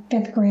in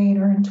 5th grade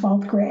or in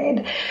 12th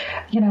grade.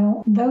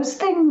 Those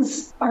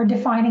things are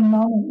defining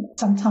moments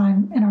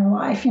sometime in our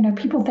life.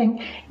 People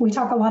think we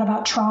talk a lot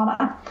about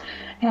trauma.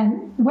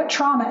 And what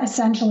trauma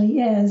essentially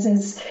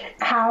is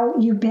how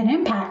you've been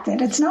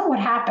impacted. It's not what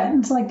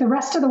happens. Like the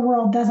rest of the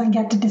world doesn't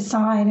get to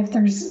decide if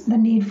there's the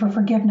need for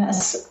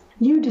forgiveness.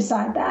 You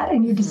decide that,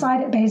 and you decide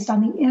it based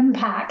on the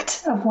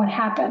impact of what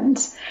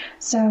happened.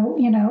 So,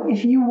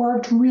 if you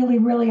worked really,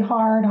 really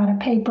hard on a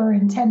paper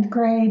in 10th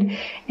grade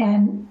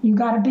and you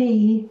got a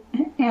B,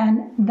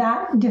 and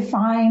that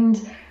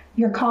defined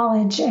your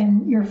college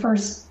and your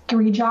first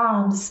 3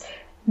 jobs,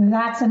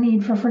 that's a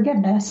need for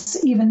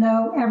forgiveness, even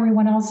though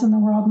everyone else in the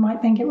world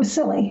might think it was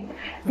silly.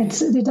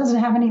 It doesn't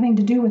have anything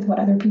to do with what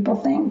other people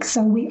think.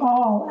 So we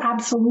all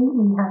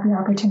absolutely have the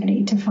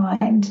opportunity to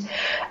find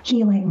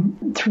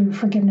healing through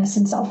forgiveness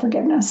and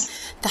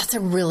self-forgiveness. That's a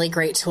really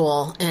great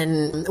tool.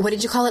 And what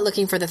did you call it?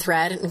 Looking for the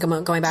thread and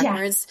going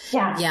backwards?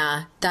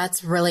 Yeah.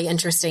 That's really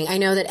interesting. I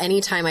know that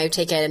anytime I've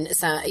taken,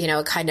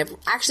 kind of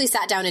actually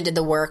sat down and did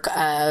the work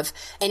of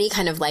any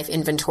kind of life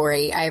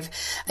inventory, I've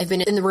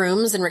been in the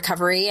rooms in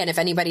recovery. And if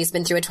anybody's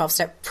been through a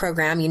 12-step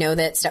program, you know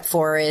that step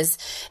 4 is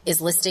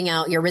listing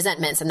out your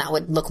resentments. And that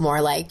would look more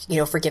like,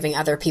 forgiving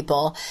other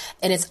people.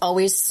 And it's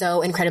always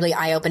so incredibly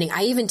eye-opening.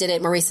 I even did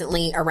it more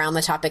recently around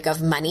the topic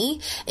of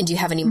money. And do you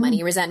have any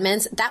money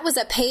resentments? That was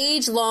a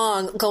page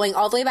long, going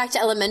all the way back to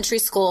elementary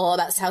school,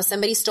 about how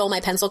somebody stole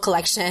my pencil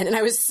collection. And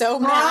I was so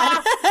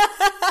mad.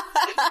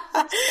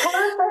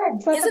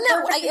 Perfect. Isn't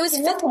that, it was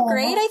 5th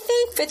grade, I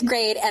think, 5th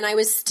grade. And I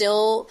was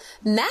still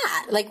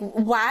mad. Like,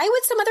 why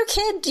would some other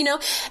kid,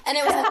 and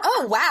it was like,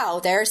 oh, wow,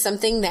 there's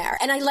something there.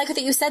 And I like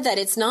that you said that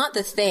it's not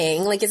the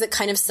thing. Like, is it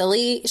kind of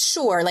silly?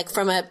 Sure. Like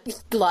from a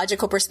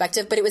logical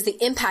perspective, but it was the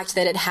impact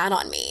that it had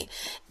on me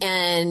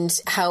and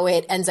how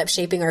it ends up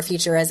shaping our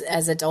future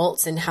as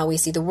adults and how we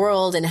see the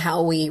world and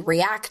how we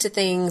react to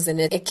things. And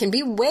it can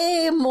be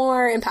way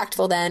more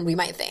impactful than we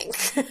might think.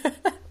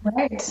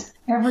 Right.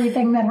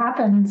 Everything that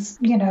happens,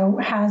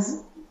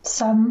 has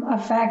some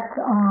effect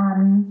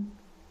on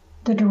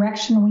the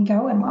direction we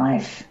go in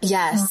life.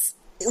 Yes.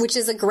 Which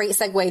is a great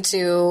segue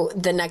to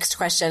the next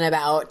question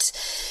about,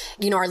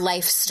 our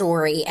life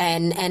story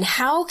and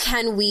how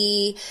can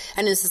we,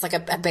 I know this is like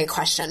a big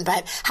question,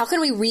 but how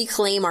can we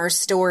reclaim our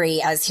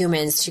story as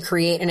humans to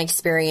create an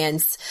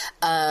experience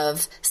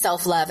of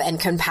self-love and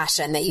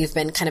compassion that you've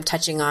been kind of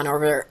touching on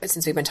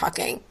since we've been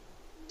talking?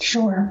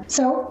 Sure.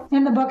 So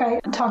in the book, I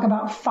talk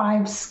about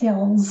 5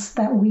 skills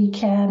that we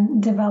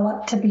can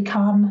develop to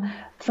become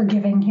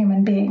forgiving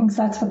human beings.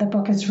 That's what the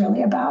book is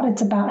really about.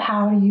 It's about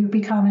how do you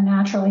become a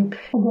naturally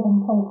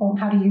forgiving person?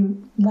 How do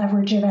you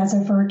leverage it as a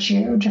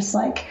virtue, just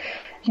like,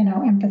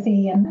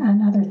 empathy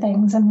and other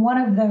things. And one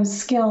of those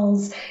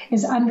skills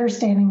is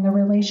understanding the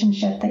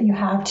relationship that you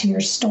have to your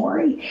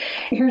story.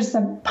 Here's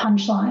the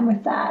punchline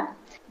with that.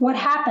 What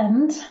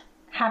happened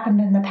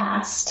in the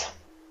past.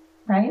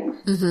 right?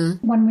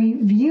 When we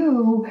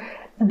view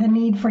the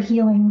need for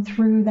healing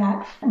through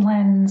that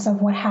lens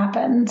of what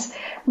happened,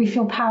 we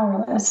feel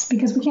powerless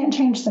because we can't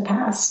change the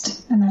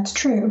past, and that's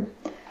true.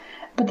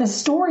 But the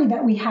story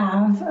that we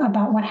have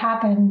about what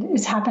happened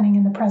is happening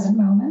in the present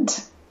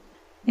moment.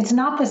 It's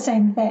not the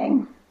same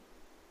thing.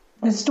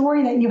 The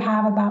story that you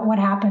have about what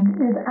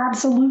happened is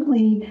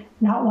absolutely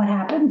not what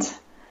happened.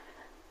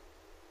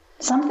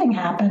 Something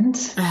happened.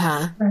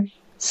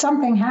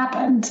 Something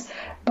happened,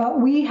 but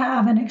we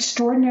have an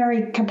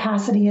extraordinary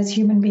capacity as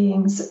human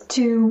beings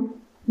to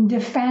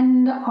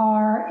defend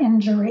our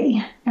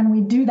injury. And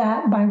we do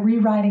that by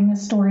rewriting the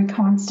story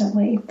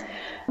constantly.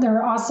 There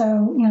are also,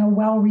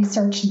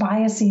 well-researched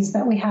biases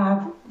that we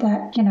have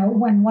that,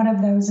 when one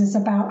of those is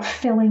about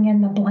filling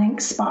in the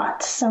blank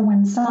spots. So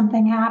when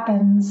something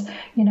happens,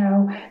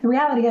 the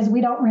reality is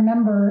we don't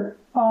remember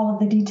all of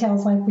the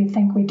details like we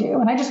think we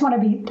do. And I just want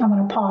to I'm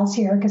going to pause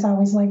here because I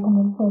always like to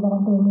make sure that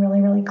I'm being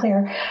really, really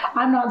clear.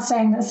 I'm not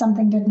saying that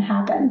something didn't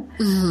happen,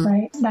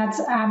 right? That's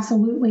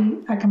absolutely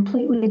a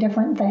completely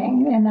different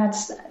thing. And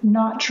that's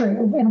not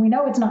true. And we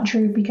know it's not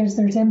true because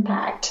there's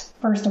impact,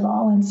 first of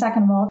all. And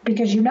second of all,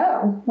 because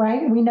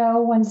right? We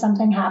know when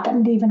something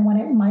happened, even when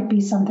it might be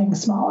something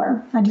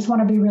smaller. I just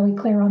want to be really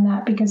clear on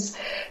that because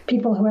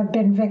people who have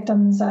been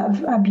victims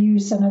of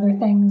abuse and other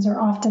things are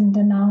often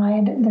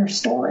denied their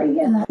story.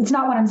 And it's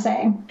not what I'm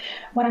saying.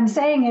 What I'm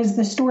saying is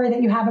the story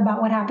that you have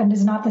about what happened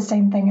is not the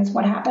same thing as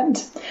what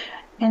happened.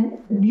 And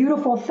the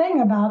beautiful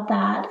thing about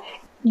that,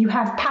 you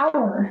have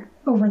power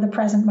over the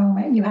present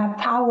moment. You have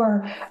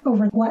power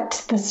over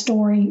what the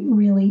story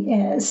really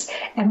is.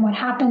 And what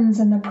happens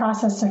in the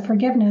process of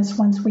forgiveness,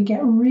 once we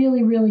get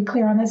really, really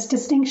clear on this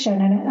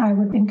distinction, and I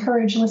would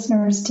encourage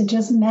listeners to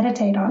just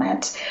meditate on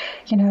it.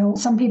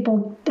 Some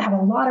people have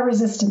a lot of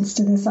resistance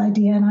to this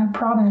idea, and I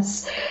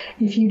promise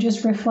if you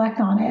just reflect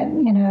on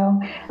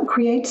it,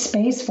 create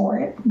space for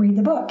it, read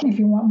the book if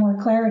you want more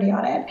clarity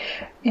on it.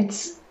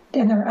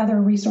 And there are other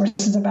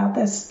resources about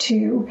this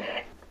too.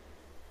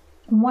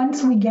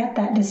 Once we get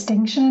that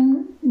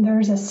distinction,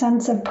 there's a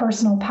sense of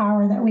personal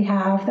power that we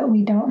have that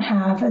we don't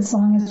have as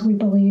long as we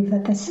believe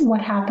that what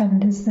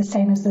happened is the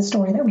same as the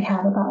story that we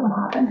have about what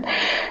happened.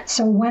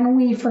 So when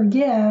we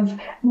forgive,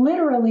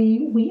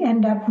 literally, we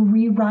end up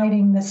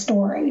rewriting the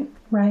story,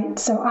 right?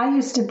 So I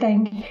used to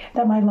think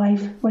that my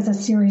life was a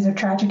series of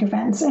tragic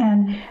events,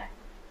 and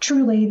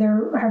truly,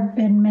 there have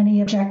been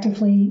many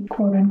objectively,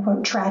 quote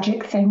unquote,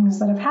 tragic things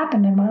that have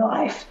happened in my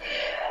life.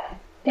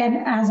 And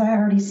as I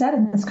already said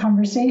in this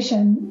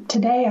conversation,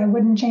 today I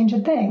wouldn't change a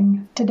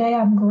thing. Today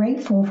I'm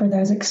grateful for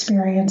those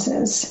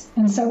experiences.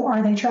 And so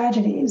are they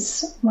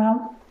tragedies?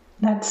 Well,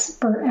 that's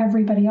for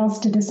everybody else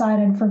to decide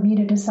and for me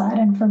to decide.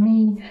 And for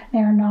me, they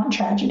are not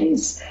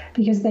tragedies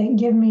because they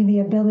give me the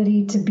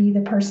ability to be the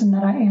person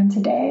that I am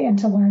today and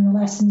to learn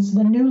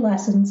the new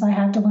lessons I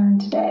have to learn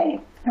today.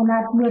 And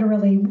that's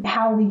literally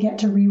how we get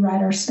to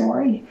rewrite our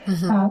story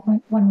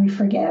when we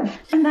forgive.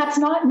 And that's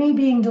not me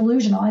being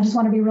delusional. I just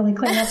want to be really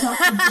clear. That's not,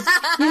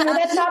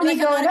 that's not me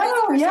going,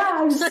 oh yeah,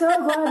 I'm so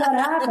glad that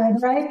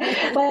happened,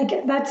 right?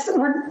 Like that's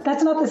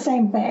not the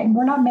same thing.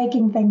 We're not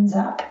making things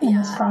up in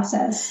this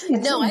process.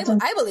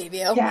 I believe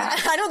you. Yeah.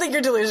 I don't think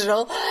you're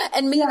delusional.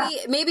 And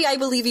maybe I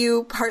believe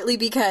you partly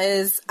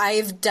because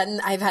I've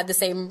had the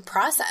same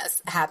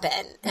process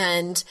happen.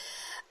 And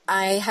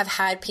I have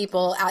had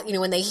people out,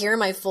 when they hear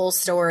my full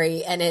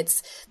story, and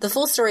the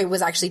full story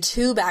was actually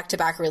 2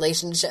 back-to-back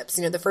relationships.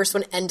 The first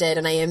one ended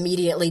and I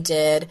immediately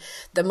did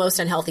the most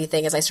unhealthy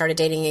thing as I started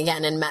dating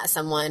again and met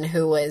someone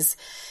who was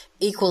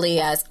equally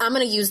as, I'm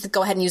going to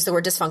go ahead and use the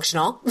word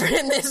dysfunctional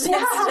in this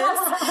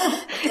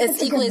instance.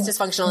 As equally as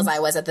dysfunctional as I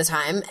was at the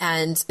time.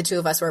 And the two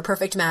of us were a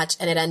perfect match.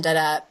 And it ended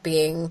up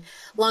being,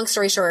 long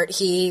story short,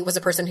 he was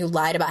a person who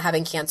lied about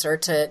having cancer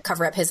to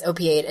cover up his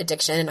opiate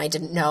addiction. And I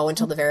didn't know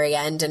until the very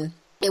end. And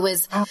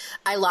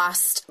I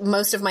lost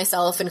most of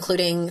myself,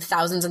 including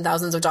thousands and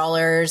thousands of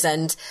dollars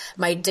and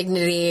my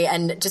dignity,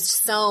 and it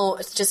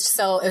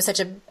was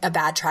such a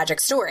bad, tragic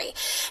story.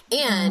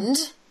 And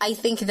I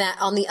think that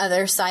on the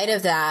other side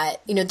of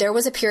that, there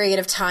was a period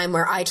of time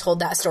where I told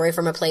that story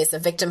from a place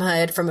of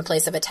victimhood, from a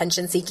place of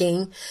attention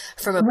seeking,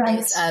 from a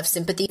place of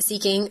sympathy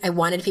seeking. I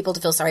wanted people to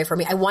feel sorry for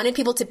me. I wanted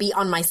people to be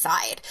on my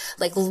side.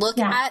 Like, look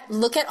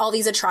at all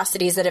these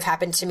atrocities that have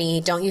happened to me.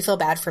 Don't you feel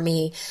bad for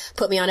me?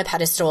 Put me on a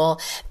pedestal.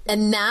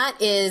 And that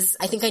is,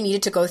 I think I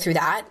needed to go through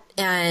that.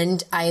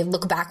 And I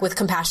look back with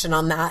compassion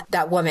on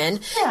that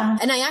woman. Yeah.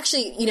 And I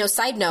actually,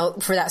 side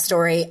note for that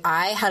story,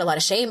 I had a lot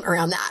of shame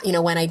around that.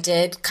 When I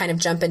did kind of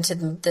jump into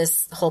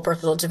this whole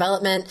personal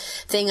development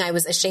thing, I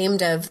was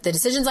ashamed of the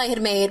decisions I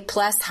had made,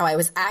 plus how I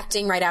was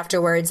acting right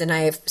afterwards. And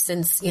I've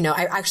since,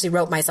 I actually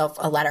wrote myself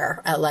a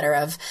letter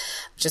of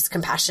just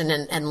compassion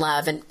and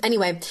love. And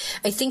anyway,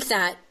 I think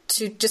that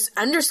to just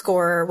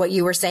underscore what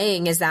you were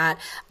saying is that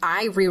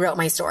I rewrote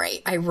my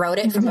story. I wrote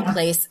it from a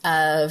place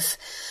of,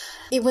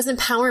 it was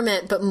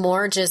empowerment, but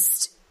more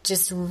just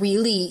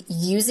really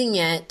using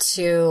it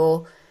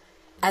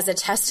as a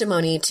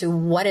testimony to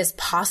what is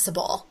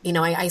possible.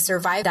 I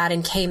survived that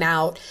and came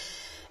out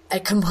a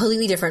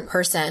completely different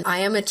person. I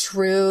am a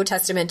true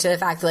testament to the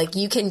fact that like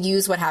you can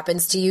use what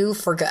happens to you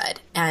for good.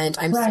 And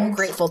I'm so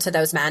grateful to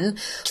those men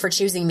for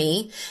choosing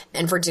me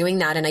and for doing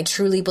that. And I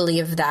truly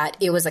believe that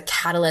it was a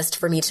catalyst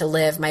for me to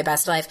live my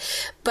best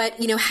life. But,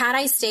 you know, had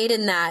I stayed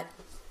in that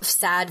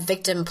sad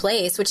victim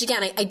place, which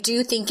again, I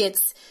do think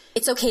it's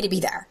okay to be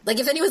there. Like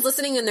if anyone's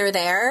listening and they're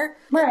there,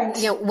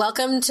 you know,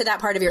 welcome to that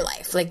part of your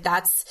life. Like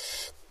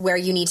that's where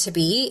you need to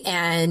be,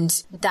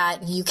 and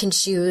that you can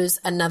choose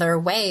another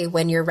way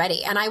when you're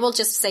ready. And I will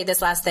just say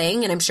this last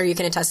thing, and I'm sure you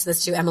can attest to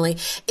this too, Emily.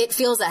 It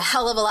feels a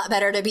hell of a lot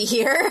better to be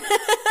here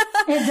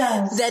it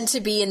does. than to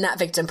be in that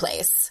victim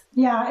place.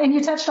 Yeah. And you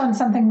touched on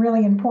something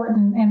really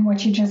important in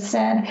what you just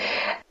said.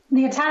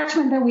 The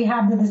attachment that we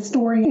have to the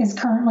story is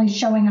currently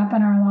showing up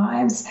in our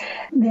lives.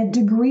 The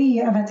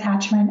degree of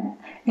attachment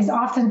is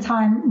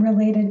oftentimes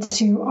related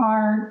to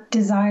our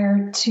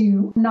desire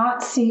to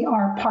not see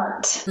our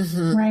part,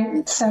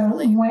 right? So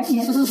when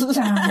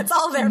it's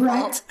all their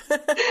fault.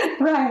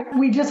 Right.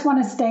 We just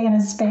want to stay in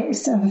a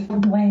space of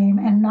blame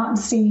and not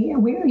see,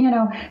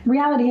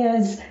 reality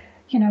is,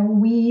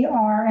 we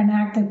are an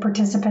active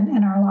participant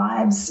in our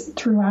lives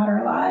throughout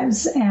our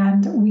lives.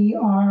 And we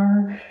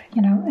are,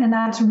 and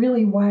that's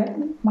really what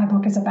my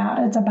book is about.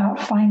 It's about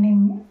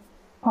finding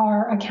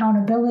our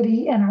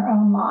accountability in our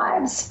own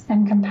lives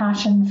and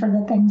compassion for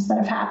the things that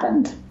have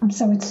happened.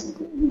 So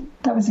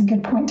that was a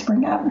good point to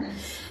bring up.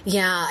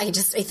 Yeah, I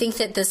think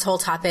that this whole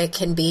topic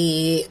can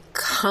be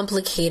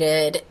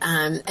complicated.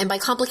 And by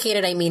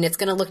complicated, I mean, it's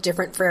going to look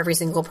different for every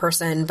single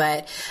person,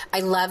 but I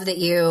love that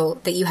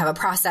you have a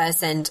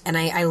process, and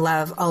I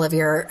love all of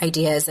your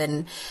ideas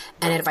and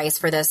advice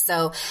for this.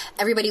 So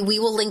everybody, we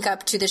will link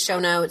up to the show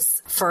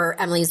notes for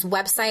Emily's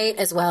website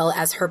as well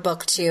as her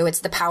book too.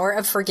 It's The Power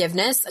of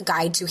Forgiveness, A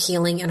Guide to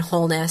Healing and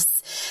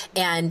Wholeness.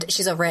 And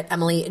she's over at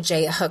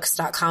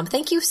emilyjhooks.com.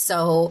 Thank you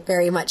so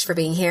very much for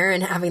being here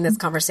and having this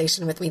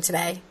conversation with me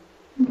today.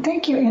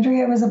 Thank you,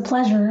 Andrea. It was a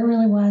pleasure. It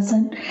really was.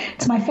 And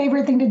it's my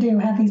favorite thing to do,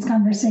 have these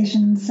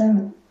conversations.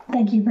 So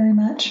thank you very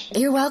much.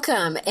 You're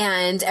welcome.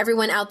 And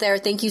everyone out there,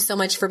 thank you so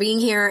much for being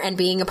here and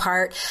being a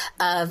part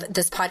of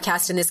this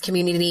podcast and this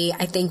community.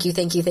 I thank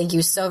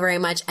you so very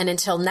much. And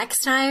until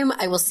next time,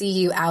 I will see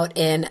you out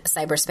in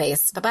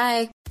cyberspace.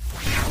 Bye-bye.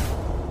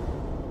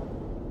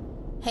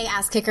 Hey,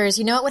 ass kickers,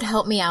 you know it would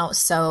help me out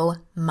so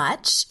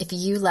much if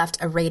you left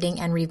a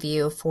rating and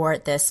review for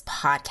this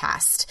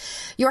podcast.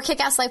 Your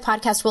Kick-Ass Life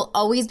podcast will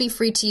always be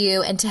free to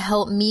you, and to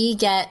help me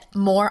get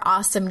more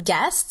awesome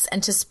guests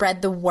and to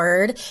spread the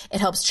word, it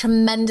helps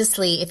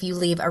tremendously if you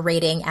leave a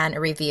rating and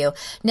a review.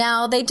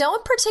 Now, they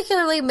don't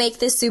particularly make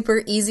this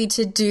super easy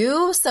to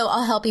do, so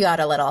I'll help you out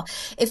a little.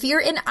 If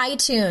you're in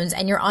iTunes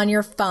and you're on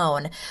your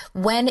phone,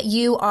 when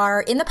you are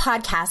in the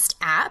podcast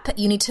app,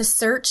 you need to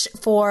search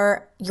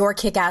for Your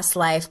Kick-Ass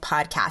Life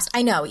podcast.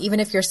 I know, even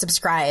if you're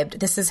subscribed,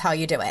 this is how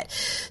you do it.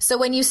 So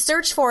when you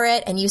search for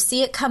it and you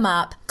see it come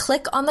up,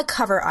 click on the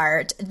cover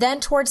art,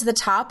 then towards the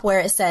top where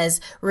it says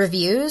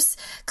reviews,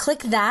 click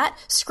that,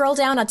 scroll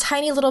down a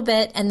tiny little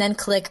bit, and then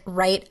click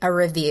write a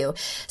review.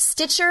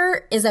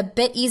 Stitcher is a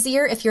bit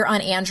easier if you're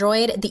on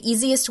Android. The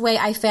easiest way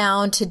I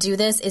found to do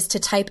this is to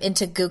type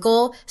into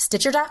Google,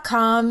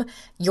 Stitcher.com,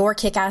 Your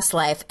Kick-Ass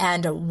Life,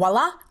 and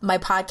voila, my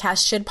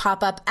podcast should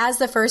pop up as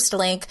the first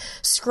link.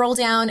 Scroll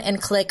down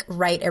and click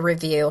write a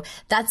review.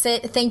 That's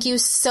it. Thank you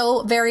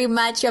so very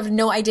much. You have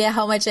no idea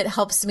how much it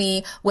helps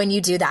me when you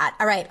do that.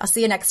 All right. I'll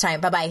see you next time.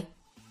 Bye-bye.